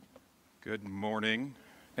Good morning,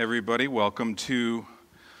 everybody. Welcome to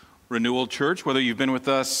Renewal Church. Whether you've been with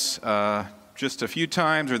us just a few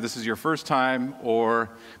times, or this is your first time,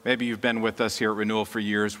 or maybe you've been with us here at Renewal for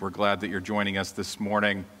years, we're glad that you're joining us this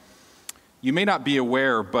morning. You may not be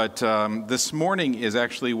aware, but this morning is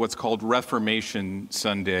actually what's called Reformation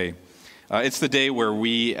Sunday. It's the day where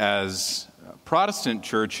we, as Protestant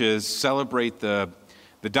churches, celebrate the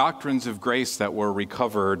doctrines of grace that were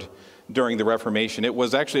recovered during the Reformation. It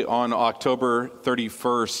was actually on October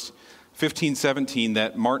 31st, 1517,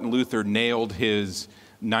 that Martin Luther nailed his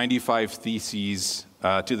 95 Theses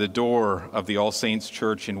to the door of the All Saints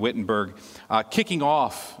Church in Wittenberg, kicking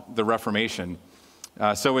off the Reformation.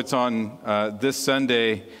 So it's on this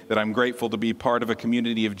Sunday that I'm grateful to be part of a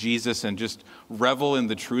community of Jesus and just revel in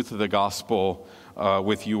the truth of the gospel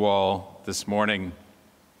with you all this morning.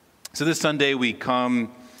 So this Sunday we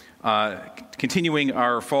come continuing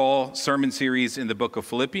our fall sermon series in the book of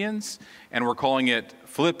Philippians, and we're calling it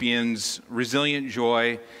Philippians, Resilient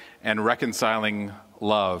Joy and Reconciling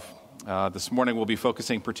Love. This morning we'll be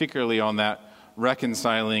focusing particularly on that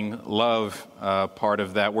reconciling love part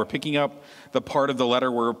of that. We're picking up the part of the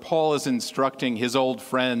letter where Paul is instructing his old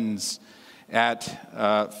friends at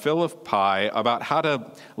Philippi about how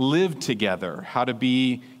to live together, how to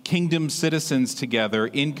be kingdom citizens together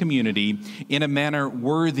in community in a manner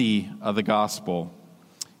worthy of the gospel.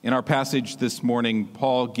 In our passage this morning,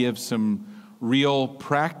 Paul gives some real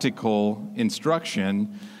practical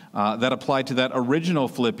instruction that applied to that original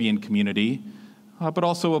Philippian community, but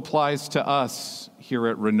also applies to us here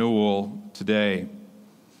at Renewal today.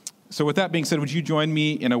 So with that being said, would you join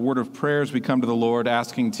me in a word of prayer as we come to the Lord,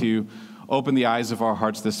 asking to open the eyes of our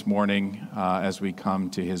hearts this morning as we come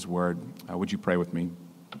to his word. Would you pray with me?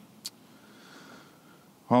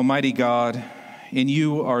 Almighty God, in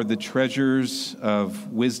you are the treasures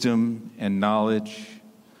of wisdom and knowledge.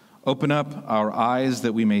 Open up our eyes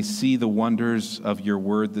that we may see the wonders of your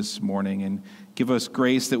word this morning, and give us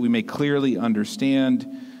grace that we may clearly understand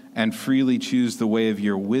and freely choose the way of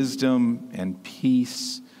your wisdom and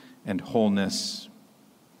peace and wholeness.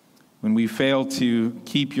 When we fail to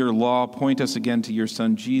keep your law, point us again to your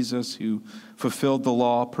Son Jesus, who fulfilled the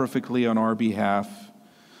law perfectly on our behalf.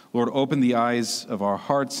 Lord, open the eyes of our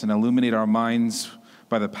hearts and illuminate our minds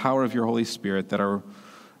by the power of your Holy Spirit, that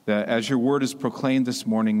as your word is proclaimed this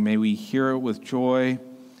morning, may we hear it with joy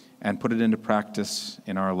and put it into practice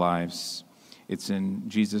in our lives. It's in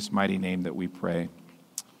Jesus' mighty name that we pray.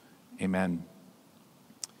 Amen.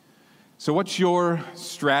 So what's your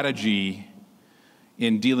strategy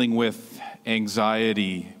in dealing with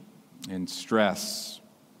anxiety and stress?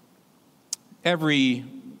 Every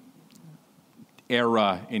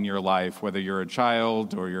era in your life, whether you're a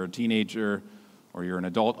child or you're a teenager or you're an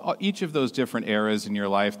adult, each of those different eras in your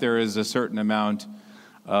life, there is a certain amount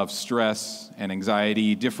of stress and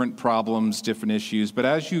anxiety, different problems, different issues. But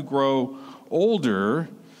as you grow older,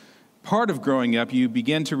 part of growing up, you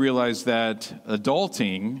begin to realize that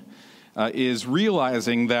adulting is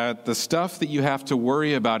realizing that the stuff that you have to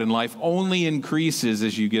worry about in life only increases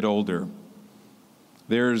as you get older.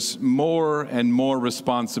 There's more and more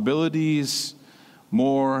responsibilities,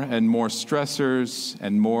 more and more stressors,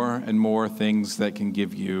 and more things that can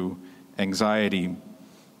give you anxiety.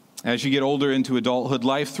 As you get older into adulthood,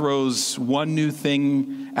 life throws one new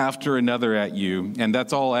thing after another at you, and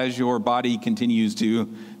that's all as your body continues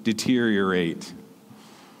to deteriorate.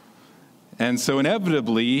 And so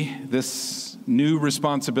inevitably, this new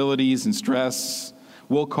responsibilities and stress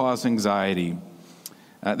will cause anxiety.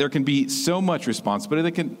 There can be so much responsibility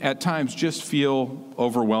that can at times just feel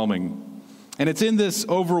overwhelming. And it's in this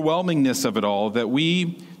overwhelmingness of it all that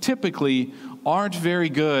we typically aren't very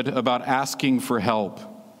good about asking for help.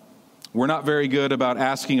 We're not very good about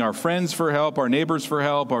asking our friends for help, our neighbors for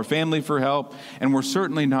help, our family for help, and we're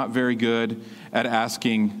certainly not very good at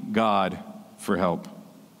asking God for help.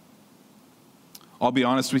 I'll be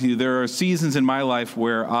honest with you, there are seasons in my life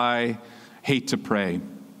where I hate to pray.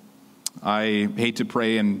 I hate to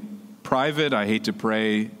pray in private. I hate to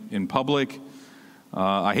pray in public.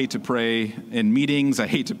 I hate to pray in meetings. I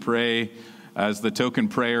hate to pray as the token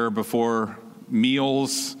prayer before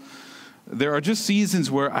meals. There are just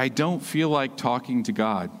seasons where I don't feel like talking to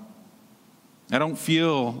God. I don't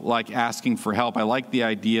feel like asking for help. I like the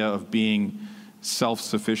idea of being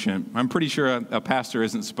self-sufficient. I'm pretty sure a pastor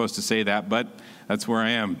isn't supposed to say that, but that's where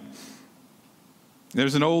I am.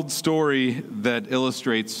 There's an old story that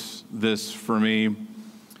illustrates this for me.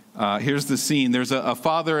 Here's the scene. There's a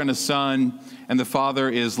father and a son, and the father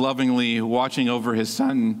is lovingly watching over his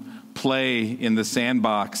son play in the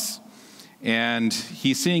sandbox. And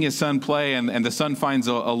he's seeing his son play, and the son finds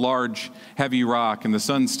a large, heavy rock, and the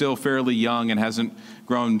son's still fairly young and hasn't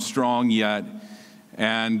grown strong yet.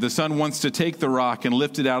 And the son wants to take the rock and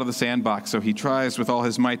lift it out of the sandbox. So he tries with all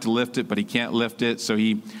his might to lift it, but he can't lift it. So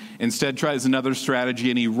he instead tries another strategy,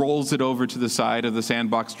 and he rolls it over to the side of the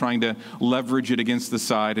sandbox, trying to leverage it against the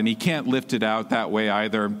side. And he can't lift it out that way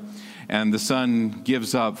either. And the son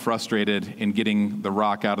gives up, frustrated in getting the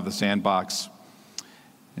rock out of the sandbox.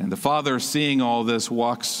 And the father, seeing all this,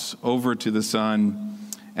 walks over to the son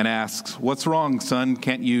and asks, "What's wrong, son?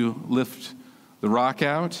 Can't you lift the rock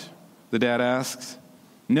out?" The dad asks.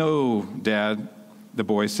 "No, Dad," the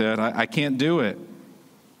boy said, I can't do it."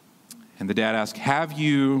 And the dad asks, "Have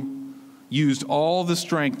you used all the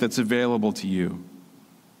strength that's available to you?"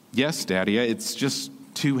 "Yes, Daddy, it's just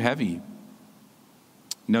too heavy."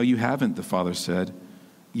 "No, you haven't," the father said.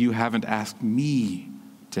 "You haven't asked me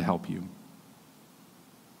to help you."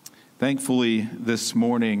 Thankfully, this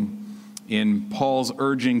morning, in Paul's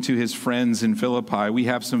urging to his friends in Philippi, we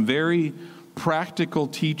have some very practical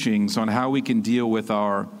teachings on how we can deal with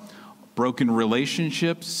our broken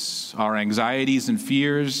relationships, our anxieties and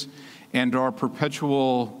fears, and our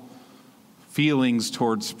perpetual feelings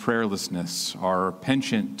towards prayerlessness, our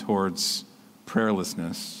penchant towards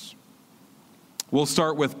prayerlessness. We'll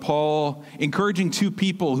start with Paul encouraging two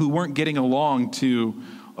people who weren't getting along to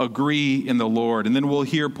agree in the Lord. And then we'll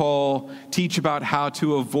hear Paul teach about how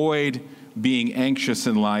to avoid being anxious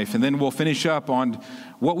in life. And then we'll finish up on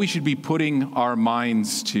what we should be putting our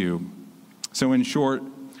minds to. So in short,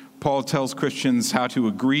 Paul tells Christians how to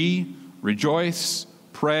agree, rejoice,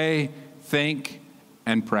 pray, think,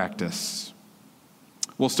 and practice.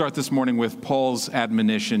 We'll start this morning with Paul's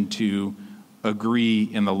admonition to agree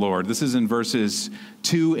in the Lord. This is in verses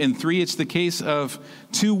 2 and 3. It's the case of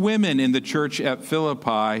two women in the church at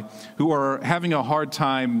Philippi who are having a hard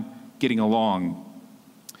time getting along.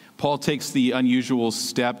 Paul takes the unusual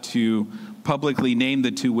step to publicly name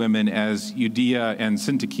the two women as Euodia and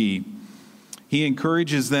Syntyche. He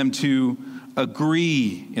encourages them to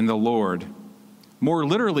agree in the Lord. More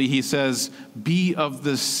literally, he says, be of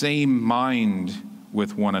the same mind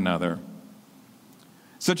with one another.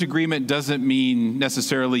 Such agreement doesn't mean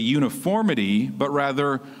necessarily uniformity, but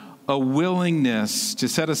rather a willingness to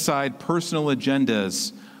set aside personal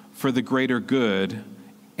agendas for the greater good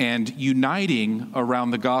and uniting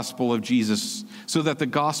around the gospel of Jesus so that the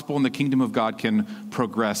gospel and the kingdom of God can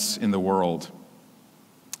progress in the world.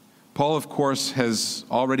 Paul, of course, has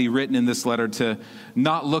already written in this letter to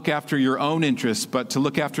not look after your own interests, but to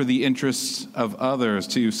look after the interests of others,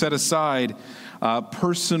 to set aside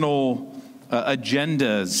personal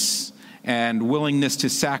agendas and willingness to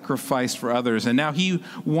sacrifice for others. And now he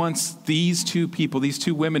wants these two people, these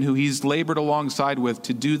two women who he's labored alongside with,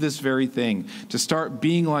 to do this very thing, to start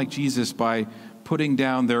being like Jesus by putting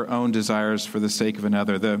down their own desires for the sake of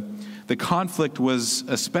another. The conflict was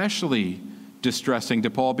especially distressing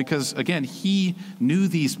to Paul because, again, he knew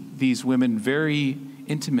these women very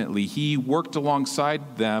intimately. He worked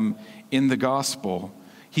alongside them in the gospel.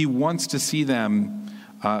 He wants to see them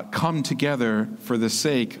come together for the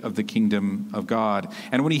sake of the kingdom of God.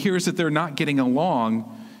 And when he hears that they're not getting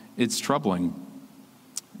along, it's troubling.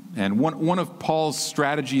 And one of Paul's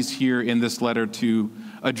strategies here in this letter to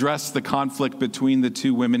address the conflict between the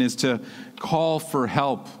two women is to call for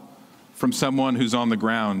help from someone who's on the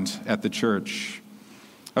ground at the church.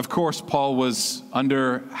 Of course, Paul was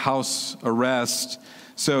under house arrest,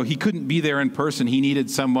 so he couldn't be there in person. He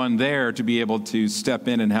needed someone there to be able to step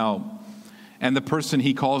in and help. And the person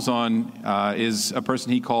he calls on is a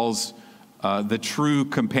person he calls the true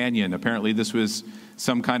companion. Apparently, this was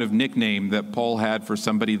some kind of nickname that Paul had for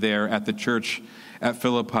somebody there at the church at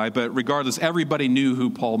Philippi. But regardless, everybody knew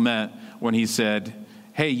who Paul meant when he said,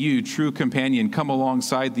 hey, you, true companion, come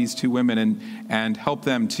alongside these two women and help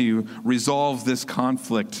them to resolve this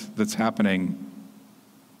conflict that's happening.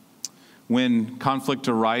 When conflict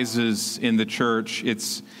arises in the church,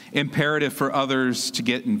 it's imperative for others to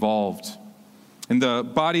get involved. In the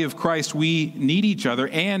body of Christ, we need each other,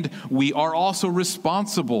 and we are also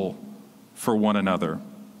responsible for one another.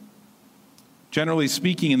 Generally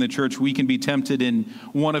speaking, in the church, we can be tempted in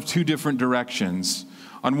one of two different directions.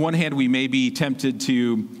 On one hand, we may be tempted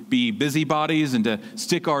to be busybodies and to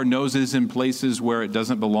stick our noses in places where it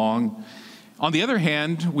doesn't belong. On the other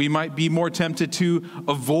hand, we might be more tempted to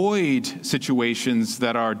avoid situations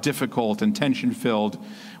that are difficult and tension-filled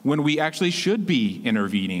when we actually should be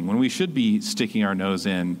intervening, when we should be sticking our nose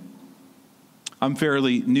in. I'm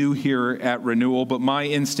fairly new here at Renewal, but my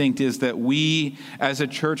instinct is that we as a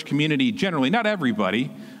church community generally, not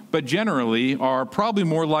everybody, but generally are probably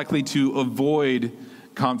more likely to avoid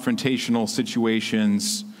confrontational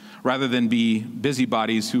situations rather than be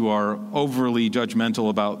busybodies who are overly judgmental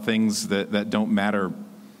about things that don't matter.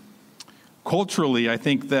 Culturally, I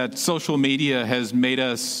think that social media has made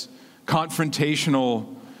us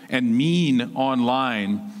confrontational and mean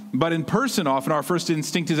online, but in person, often our first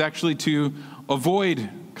instinct is actually to avoid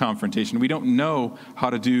confrontation. We don't know how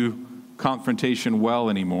to do confrontation well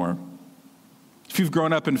anymore. If you've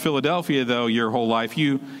grown up in Philadelphia, though, your whole life,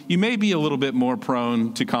 you may be a little bit more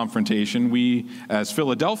prone to confrontation. We, as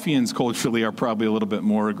Philadelphians, culturally, are probably a little bit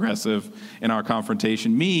more aggressive in our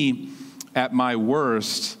confrontation. Me, at my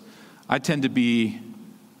worst, I tend to be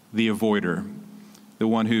the avoider, the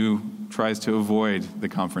one who tries to avoid the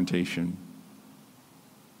confrontation.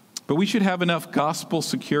 But we should have enough gospel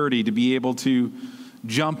security to be able to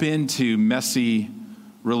jump into messy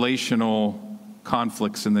relational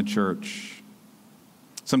conflicts in the church.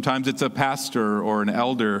 Sometimes it's a pastor or an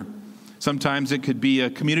elder. Sometimes it could be a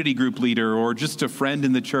community group leader or just a friend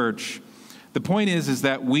in the church. The point is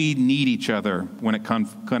that we need each other when it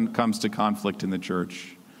comes to conflict in the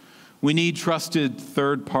church. We need trusted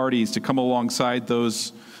third parties to come alongside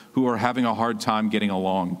those who are having a hard time getting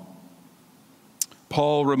along.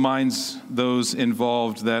 Paul reminds those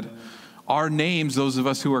involved that our names, those of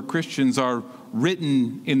us who are Christians, are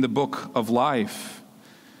written in the book of life.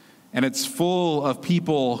 And it's full of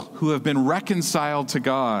people who have been reconciled to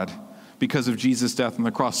God because of Jesus' death on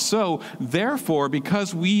the cross. So, therefore,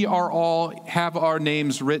 because we are all have our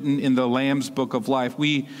names written in the Lamb's book of life,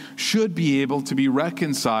 we should be able to be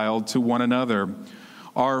reconciled to one another.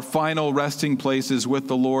 Our final resting place is with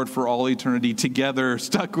the Lord for all eternity, together,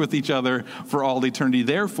 stuck with each other for all eternity.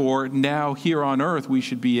 Therefore, now here on earth, we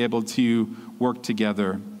should be able to work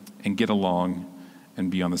together and get along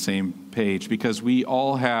and be on the same page because we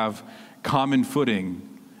all have common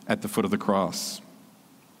footing at the foot of the cross.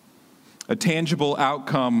 A tangible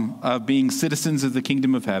outcome of being citizens of the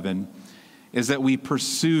kingdom of heaven is that we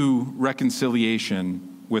pursue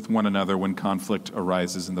reconciliation with one another when conflict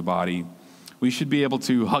arises in the body. We should be able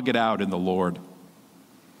to hug it out in the Lord.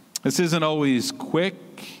 This isn't always quick.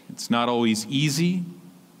 It's not always easy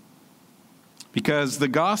because the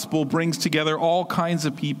gospel brings together all kinds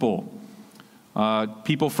of people.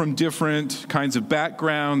 People from different kinds of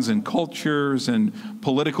backgrounds and cultures and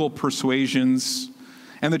political persuasions.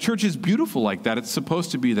 And the church is beautiful like that. It's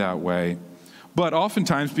supposed to be that way. But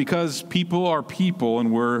oftentimes, because people are people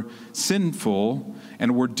and we're sinful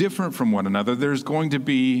and we're different from one another, there's going to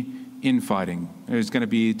be infighting. There's going to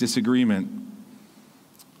be disagreement.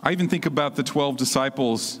 I even think about the 12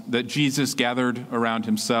 disciples that Jesus gathered around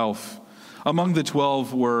himself. Among the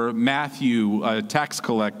 12 were Matthew, a tax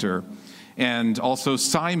collector, and also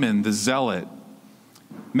Simon the zealot.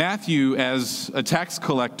 Matthew, as a tax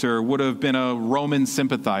collector, would have been a Roman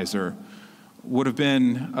sympathizer, would have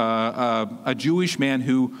been a Jewish man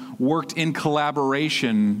who worked in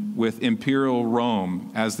collaboration with imperial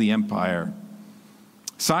Rome as the empire.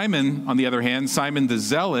 Simon, on the other hand, Simon the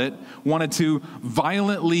Zealot, wanted to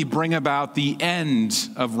violently bring about the end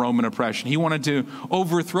of Roman oppression. He wanted to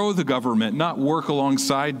overthrow the government, not work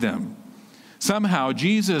alongside them. Somehow,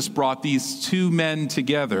 Jesus brought these two men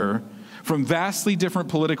together from vastly different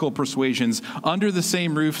political persuasions under the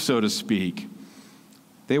same roof, so to speak.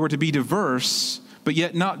 They were to be diverse, but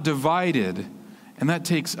yet not divided, and that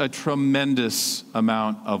takes a tremendous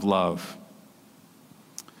amount of love.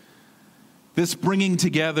 This bringing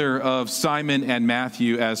together of Simon and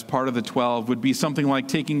Matthew as part of the 12 would be something like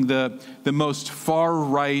taking the most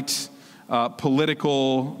far-right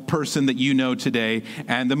political person that you know today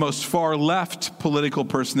and the most far-left political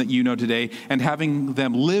person that you know today and having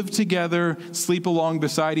them live together, sleep along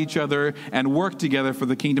beside each other, and work together for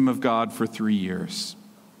the kingdom of God for 3 years.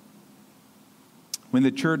 When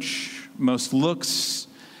the church most looks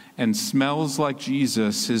and smells like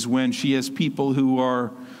Jesus is when she has people who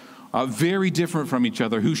are very different from each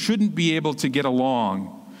other, who shouldn't be able to get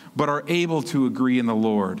along, but are able to agree in the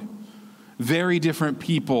Lord. Very different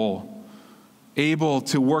people able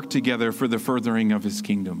to work together for the furthering of his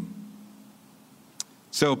kingdom.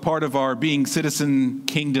 So part of our being citizen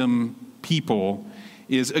kingdom people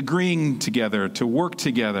is agreeing together to work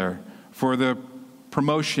together for the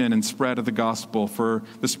promotion and spread of the gospel, for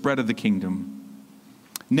the spread of the kingdom.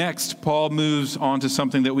 Next, Paul moves on to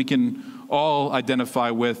something that we can all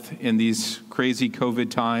identify with in these crazy COVID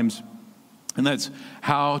times, and that's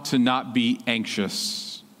how to not be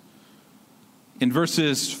anxious. In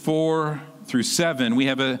verses 4 through 7, we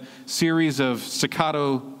have a series of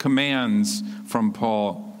staccato commands from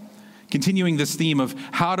Paul, continuing this theme of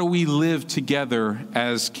how do we live together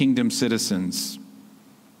as kingdom citizens.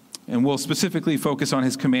 And we'll specifically focus on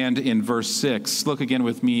his command in verse 6. Look again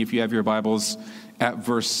with me, if you have your Bibles, at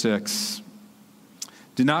verse 6.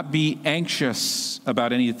 Do not be anxious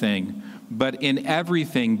about anything, but in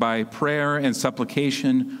everything by prayer and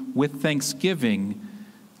supplication with thanksgiving,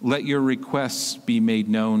 let your requests be made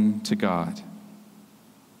known to God.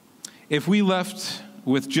 If we left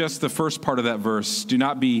with just the first part of that verse, do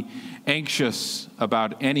not be anxious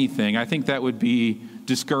about anything, I think that would be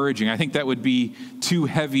discouraging. I think that would be too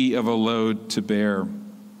heavy of a load to bear.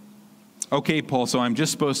 Okay, Paul, so I'm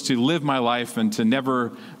just supposed to live my life and to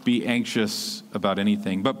never be anxious about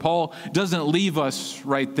anything. But Paul doesn't leave us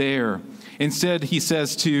right there. Instead, he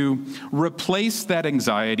says to replace that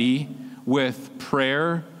anxiety with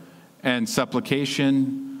prayer and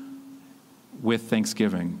supplication with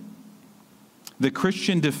thanksgiving. The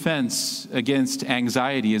Christian defense against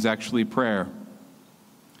anxiety is actually prayer.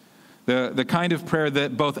 The kind of prayer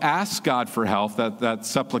that both asks God for help, that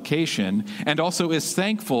supplication, and also is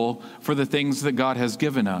thankful for the things that God has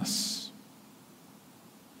given us.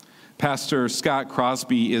 Pastor Scott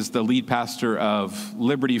Crosby is the lead pastor of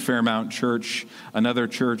Liberty Fairmount Church, another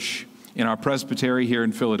church in our presbytery here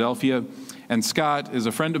in Philadelphia. And Scott is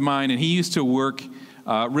a friend of mine, and he used to work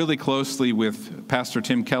really closely with Pastor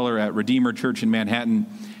Tim Keller at Redeemer Church in Manhattan.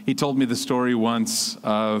 He told me the story once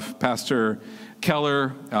of Pastor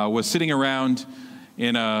Keller was sitting around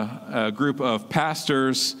in a group of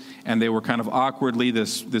pastors, and they were kind of awkwardly,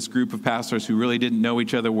 this group of pastors who really didn't know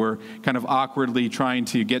each other were kind of awkwardly trying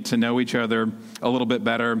to get to know each other a little bit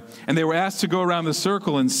better. And they were asked to go around the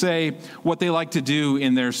circle and say what they like to do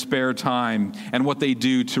in their spare time and what they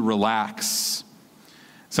do to relax.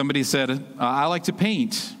 Somebody said, I like to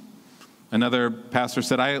paint. Another pastor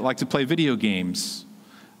said, I like to play video games.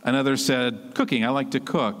 Another said, cooking, I like to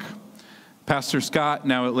cook. Pastor Scott,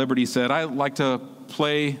 now at Liberty, said, I like to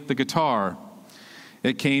play the guitar.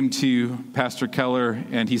 It came to Pastor Keller,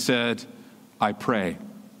 and he said, I pray.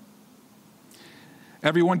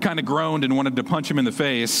 Everyone kind of groaned and wanted to punch him in the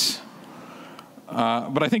face.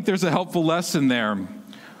 But I think there's a helpful lesson there.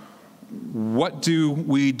 What do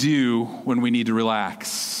we do when we need to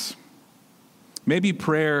relax? Maybe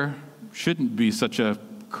prayer shouldn't be such a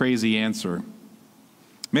crazy answer.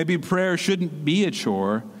 Maybe prayer shouldn't be a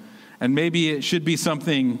chore, and maybe it should be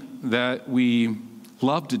something that we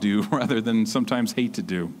love to do rather than sometimes hate to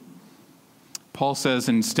do. Paul says,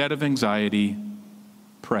 instead of anxiety,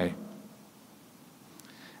 pray.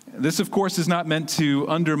 This, of course, is not meant to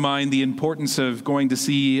undermine the importance of going to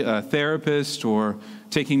see a therapist or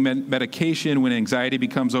taking medication when anxiety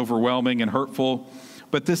becomes overwhelming and hurtful.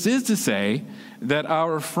 But this is to say that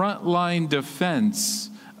our frontline defense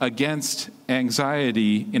against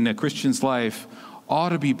anxiety in a Christian's life ought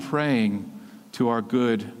to be praying to our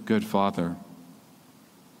good Father.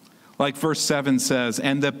 Like verse 7 says,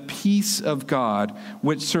 and the peace of God,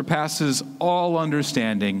 which surpasses all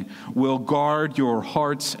understanding, will guard your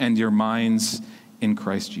hearts and your minds in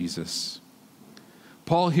Christ Jesus.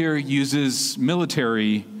 Paul here uses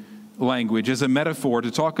military language as a metaphor to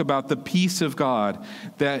talk about the peace of God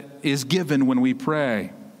that is given when we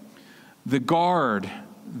pray. The guard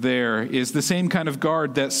there is the same kind of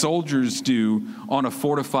guard that soldiers do on a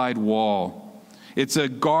fortified wall. It's a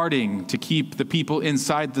guarding to keep the people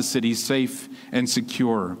inside the city safe and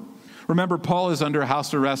secure. Remember, Paul is under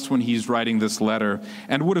house arrest when he's writing this letter,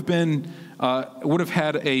 and would have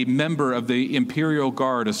had a member of the imperial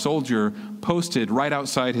guard, a soldier, posted right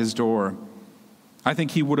outside his door. I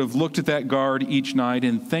think he would have looked at that guard each night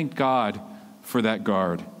and thanked God for that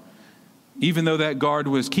guard. Even though that guard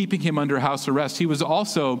was keeping him under house arrest, he was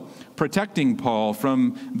also protecting Paul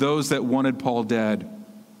from those that wanted Paul dead.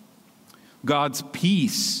 God's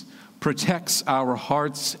peace protects our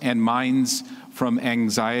hearts and minds from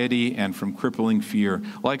anxiety and from crippling fear,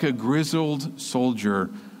 like a grizzled soldier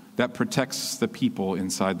that protects the people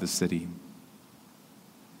inside the city.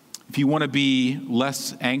 If you want to be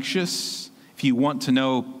less anxious, if you want to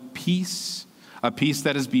know peace, a peace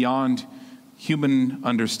that is beyond human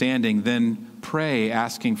understanding, then pray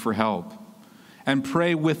asking for help. And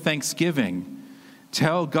pray with thanksgiving.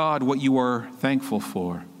 Tell God what you are thankful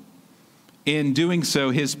for. In doing so,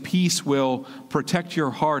 his peace will protect your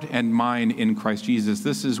heart and mind in Christ Jesus.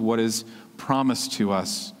 This is what is promised to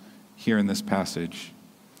us here in this passage.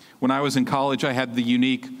 When I was in college, I had the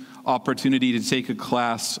unique opportunity to take a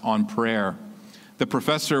class on prayer. The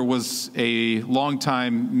professor was a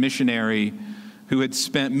longtime missionary who had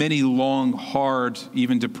spent many long, hard,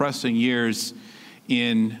 even depressing years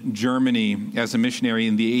in Germany as a missionary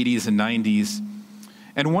in the 80s and 90s.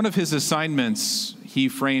 And one of his assignments, he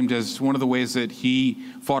framed as one of the ways that he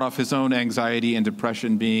fought off his own anxiety and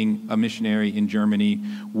depression being a missionary in Germany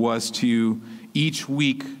was to each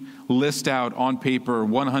week list out on paper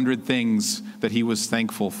 100 things that he was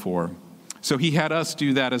thankful for. So he had us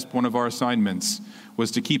do that as one of our assignments,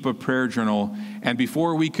 was to keep a prayer journal. And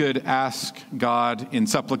before we could ask God in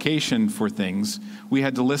supplication for things, we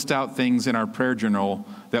had to list out things in our prayer journal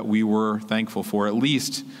that we were thankful for, at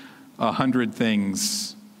least 100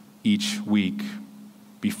 things each week.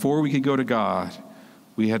 Before we could go to God,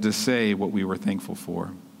 we had to say what we were thankful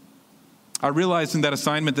for. I realized in that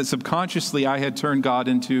assignment that subconsciously I had turned God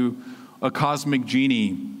into a cosmic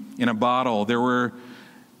genie in a bottle.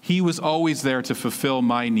 He was always there to fulfill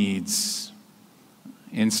my needs,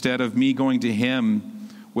 instead of me going to him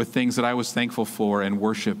with things that I was thankful for and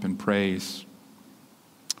worship and praise.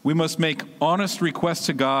 We must make honest requests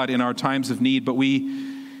to God in our times of need, but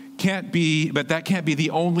that can't be the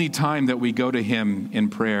only time that we go to him in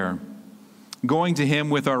prayer. Going to him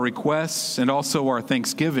with our requests and also our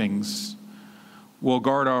thanksgivings will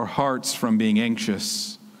guard our hearts from being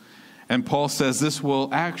anxious. And Paul says this will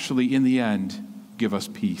actually, in the end, give us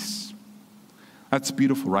peace. That's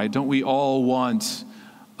beautiful, right? Don't we all want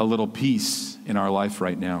a little peace in our life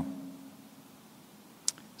right now?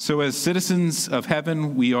 So as citizens of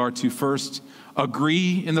heaven, we are to first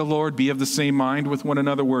agree in the Lord, be of the same mind with one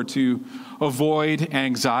another. We're to avoid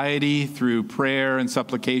anxiety through prayer and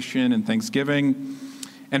supplication and thanksgiving.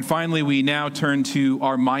 And finally, we now turn to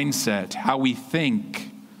our mindset, how we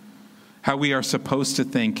think, how we are supposed to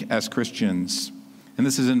think as Christians. And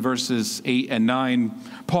this is in verses 8 and 9.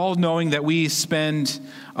 Paul, knowing that what we spend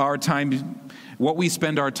our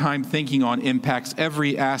time thinking on impacts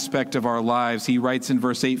every aspect of our lives, he writes in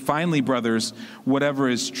verse 8, "Finally, brothers, whatever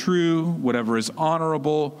is true, whatever is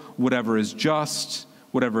honorable, whatever is just,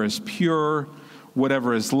 whatever is pure,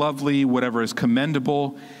 whatever is lovely, whatever is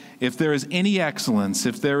commendable, if there is any excellence,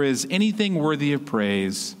 if there is anything worthy of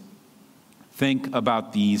praise, think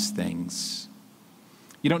about these things."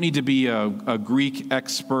 You don't need to be a Greek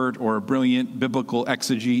expert or a brilliant biblical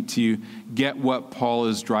exegete to get what Paul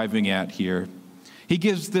is driving at here. He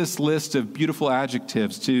gives this list of beautiful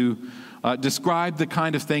adjectives to describe the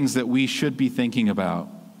kind of things that we should be thinking about.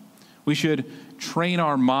 We should train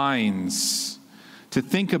our minds to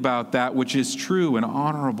think about that which is true and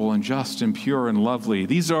honorable and just and pure and lovely.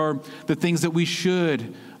 These are the things that we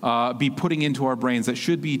should be putting into our brains, that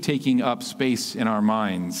should be taking up space in our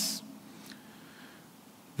minds.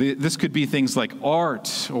 This could be things like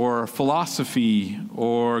art or philosophy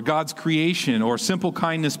or God's creation or simple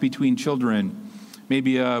kindness between children.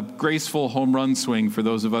 Maybe a graceful home run swing for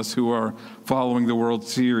those of us who are following the World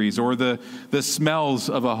Series, or the smells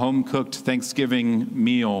of a home-cooked Thanksgiving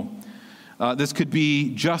meal. This could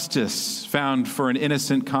be justice found for an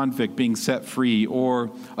innocent convict being set free, or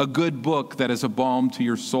a good book that is a balm to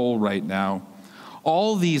your soul right now.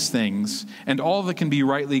 All these things, and all that can be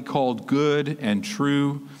rightly called good and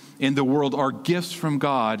true in the world, are gifts from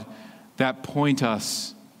God that point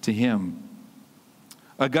us to him.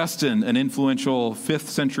 Augustine, an influential 5th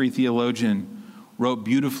century theologian, wrote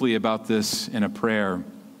beautifully about this in a prayer.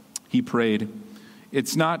 He prayed,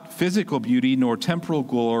 "It's not physical beauty, nor temporal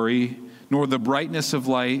glory, nor the brightness of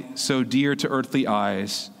light so dear to earthly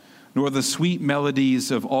eyes, nor the sweet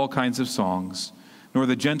melodies of all kinds of songs, nor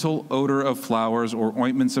the gentle odor of flowers or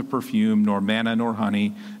ointments of perfume, nor manna nor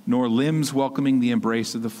honey, nor limbs welcoming the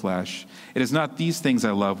embrace of the flesh. It is not these things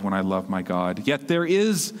I love when I love my God. Yet there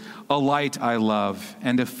is a light I love,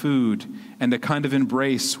 and a food, and a kind of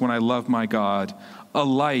embrace when I love my God. A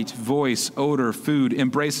light, voice, odor, food,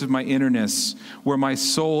 embrace of my innerness, where my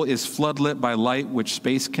soul is floodlit by light which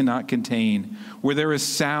space cannot contain, where there is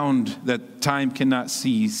sound that time cannot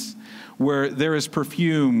cease, where there is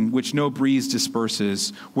perfume which no breeze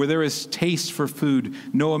disperses, where there is taste for food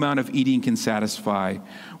no amount of eating can satisfy,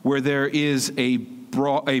 where there is a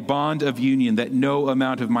bond of union that no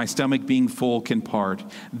amount of my stomach being full can part.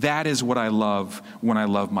 That is what I love when I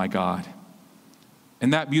love my God."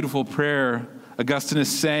 In that beautiful prayer, Augustine is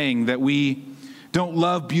saying that we don't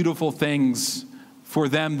love beautiful things for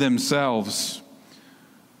them themselves.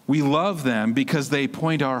 We love them because they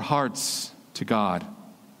point our hearts to God.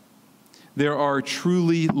 There are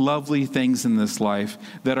truly lovely things in this life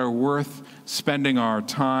that are worth spending our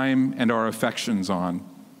time and our affections on.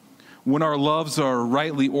 When our loves are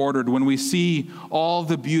rightly ordered, when we see all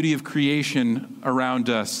the beauty of creation around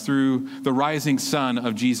us through the rising sun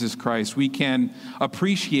of Jesus Christ, we can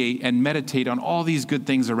appreciate and meditate on all these good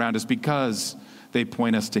things around us because they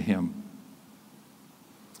point us to him.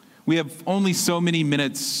 We have only so many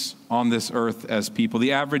minutes on this earth as people.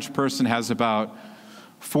 The average person has about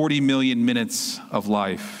 40 million minutes of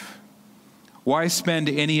life. Why spend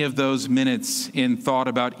any of those minutes in thought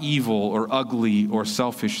about evil or ugly or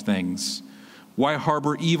selfish things? Why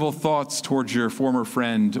harbor evil thoughts towards your former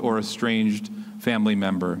friend or estranged family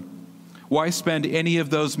member? Why spend any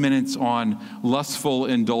of those minutes on lustful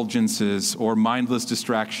indulgences or mindless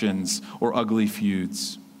distractions or ugly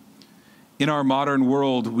feuds? In our modern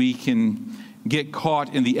world, we can get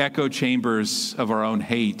caught in the echo chambers of our own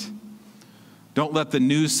hate. Don't let the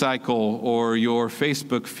news cycle or your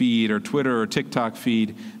Facebook feed or Twitter or TikTok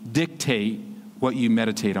feed dictate what you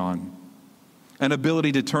meditate on. An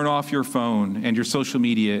ability to turn off your phone and your social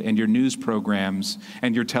media and your news programs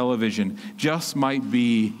and your television just might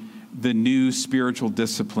be the new spiritual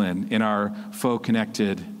discipline in our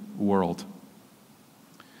faux-connected world.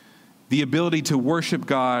 The ability to worship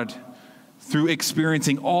God through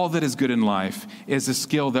experiencing all that is good in life is a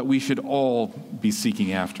skill that we should all be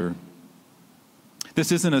seeking after.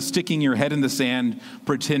 This isn't a sticking your head in the sand,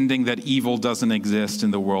 pretending that evil doesn't exist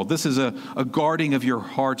in the world. This is a guarding of your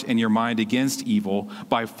heart and your mind against evil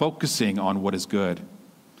by focusing on what is good,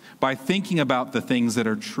 by thinking about the things that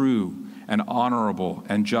are true and honorable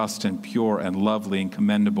and just and pure and lovely and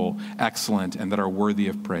commendable, excellent, and that are worthy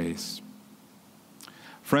of praise.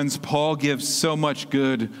 Friends, Paul gives so much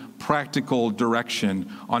good practical direction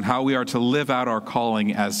on how we are to live out our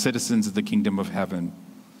calling as citizens of the kingdom of heaven.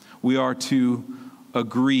 We are to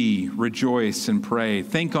agree, rejoice, and pray,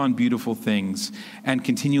 think on beautiful things, and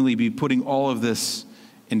continually be putting all of this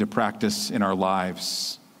into practice in our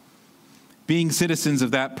lives. Being citizens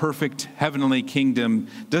of that perfect heavenly kingdom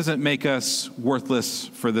doesn't make us worthless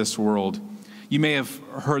for this world. You may have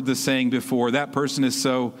heard the saying before, that person is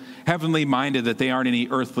so heavenly minded that they aren't any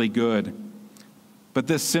earthly good. But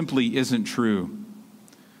this simply isn't true.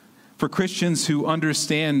 For Christians who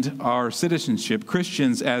understand our citizenship,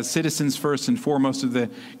 Christians as citizens first and foremost of the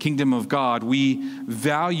kingdom of God, we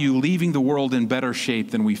value leaving the world in better shape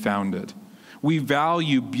than we found it. We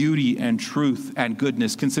value beauty and truth and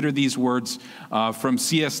goodness. Consider these words from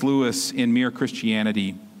C.S. Lewis in Mere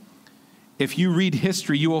Christianity. If you read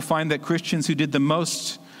history, you will find that Christians who did the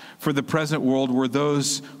most for the present world were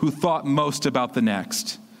those who thought most about the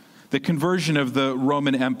next. The conversion of the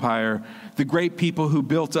Roman Empire, the great people who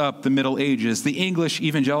built up the Middle Ages, the English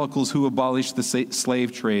evangelicals who abolished the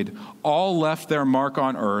slave trade, all left their mark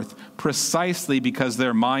on earth precisely because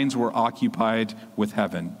their minds were occupied with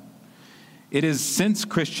heaven. It is since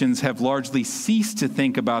Christians have largely ceased to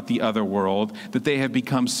think about the other world that they have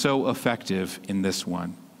become so effective in this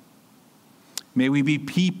one. May we be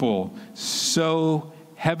people so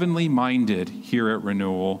heavenly minded here at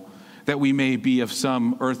Renewal that we may be of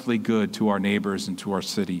some earthly good to our neighbors and to our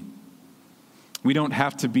city. We don't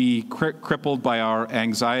have to be crippled by our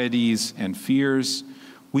anxieties and fears.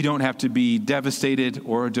 We don't have to be devastated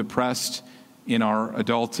or depressed in our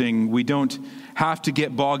adulting. We don't have to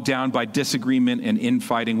get bogged down by disagreement and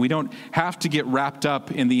infighting. We don't have to get wrapped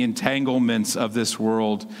up in the entanglements of this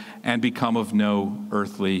world and become of no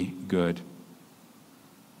earthly good.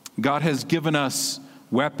 God has given us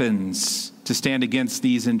weapons to stand against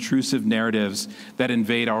these intrusive narratives that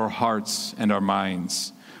invade our hearts and our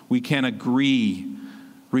minds. We can agree,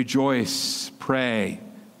 rejoice, pray,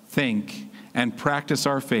 think, and practice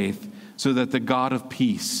our faith so that the God of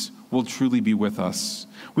peace will truly be with us.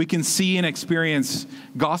 We can see and experience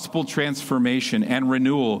gospel transformation and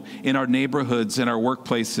renewal in our neighborhoods and our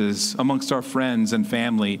workplaces, amongst our friends and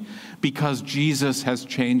family, because Jesus has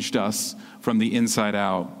changed us from the inside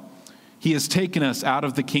out. He has taken us out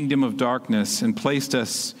of the kingdom of darkness and placed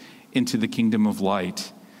us into the kingdom of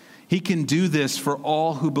light. He can do this for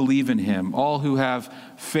all who believe in him, all who have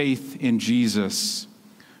faith in Jesus.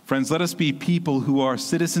 Friends, let us be people who are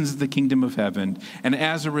citizens of the kingdom of heaven, and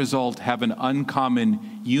as a result have an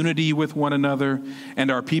uncommon unity with one another,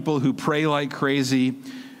 and are people who pray like crazy,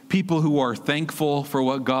 people who are thankful for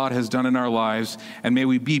what God has done in our lives, and may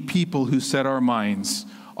we be people who set our minds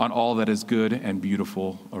on all that is good and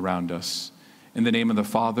beautiful around us. In the name of the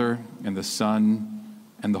Father, and the Son,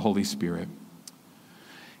 and the Holy Spirit.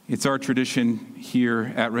 It's our tradition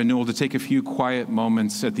here at Renewal to take a few quiet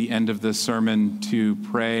moments at the end of this sermon to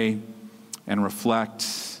pray and reflect.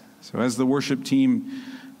 So as the worship team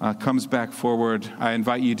comes back forward, I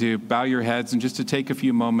invite you to bow your heads and just to take a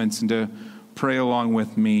few moments and to pray along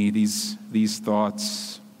with me these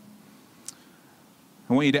thoughts.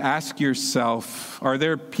 I want you to ask yourself, are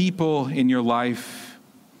there people in your life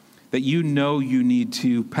that you know you need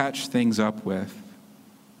to patch things up with?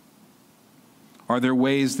 Are there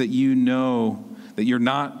ways that you know that you're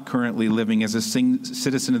not currently living as a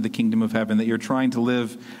citizen of the kingdom of heaven, that you're trying to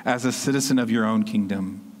live as a citizen of your own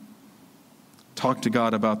kingdom? Talk to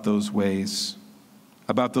God about those ways,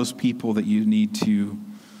 about those people that you need to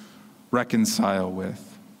reconcile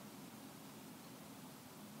with.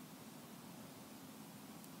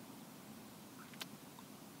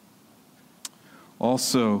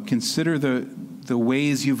 Also, consider the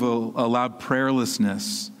ways you've allowed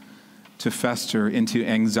prayerlessness to fester into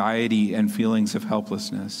anxiety and feelings of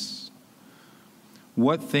helplessness.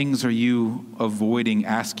 What things are you avoiding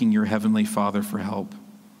asking your Heavenly Father for help?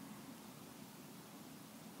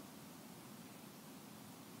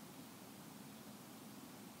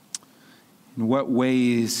 In what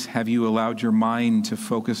ways have you allowed your mind to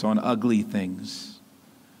focus on ugly things?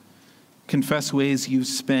 Confess ways you've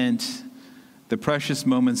spent the precious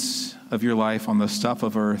moments of your life on the stuff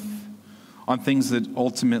of earth, on things that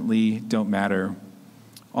ultimately don't matter,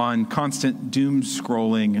 on constant doom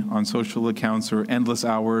scrolling on social accounts or endless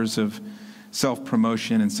hours of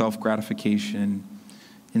self-promotion and self-gratification,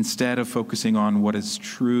 instead of focusing on what is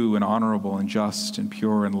true and honorable and just and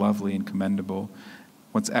pure and lovely and commendable,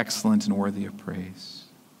 what's excellent and worthy of praise.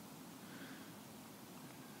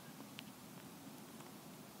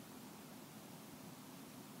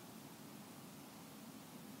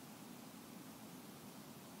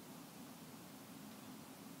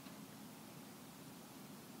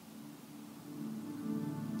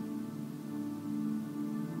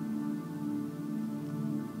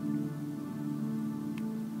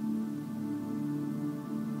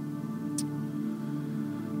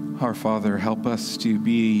 Our Father, help us to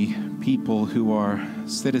be people who are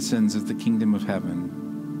citizens of the kingdom of heaven.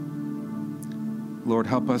 Lord,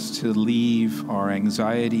 help us to leave our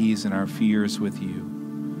anxieties and our fears with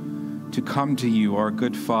you, to come to you, our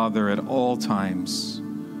good Father, at all times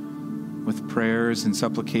with prayers and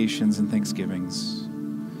supplications and thanksgivings.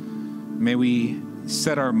 May we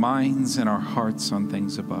set our minds and our hearts on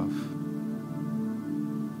things above.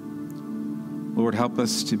 Lord, help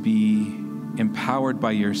us to be empowered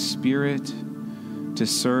by your Spirit to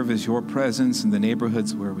serve as your presence in the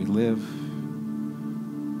neighborhoods where we live.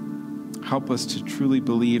 Help us to truly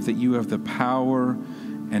believe that you have the power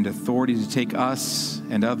and authority to take us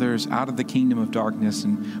and others out of the kingdom of darkness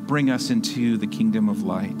and bring us into the kingdom of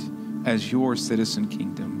light as your citizen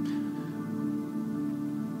kingdom.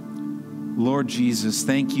 Lord Jesus,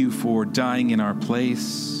 thank you for dying in our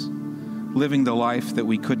place, living the life that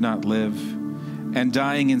we could not live, and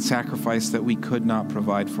dying in sacrifice that we could not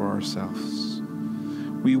provide for ourselves.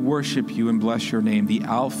 We worship you and bless your name, the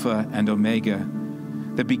Alpha and Omega,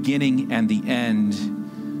 the beginning and the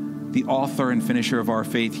end, the author and finisher of our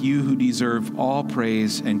faith, you who deserve all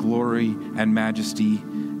praise and glory and majesty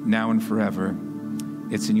now and forever.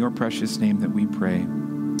 It's in your precious name that we pray.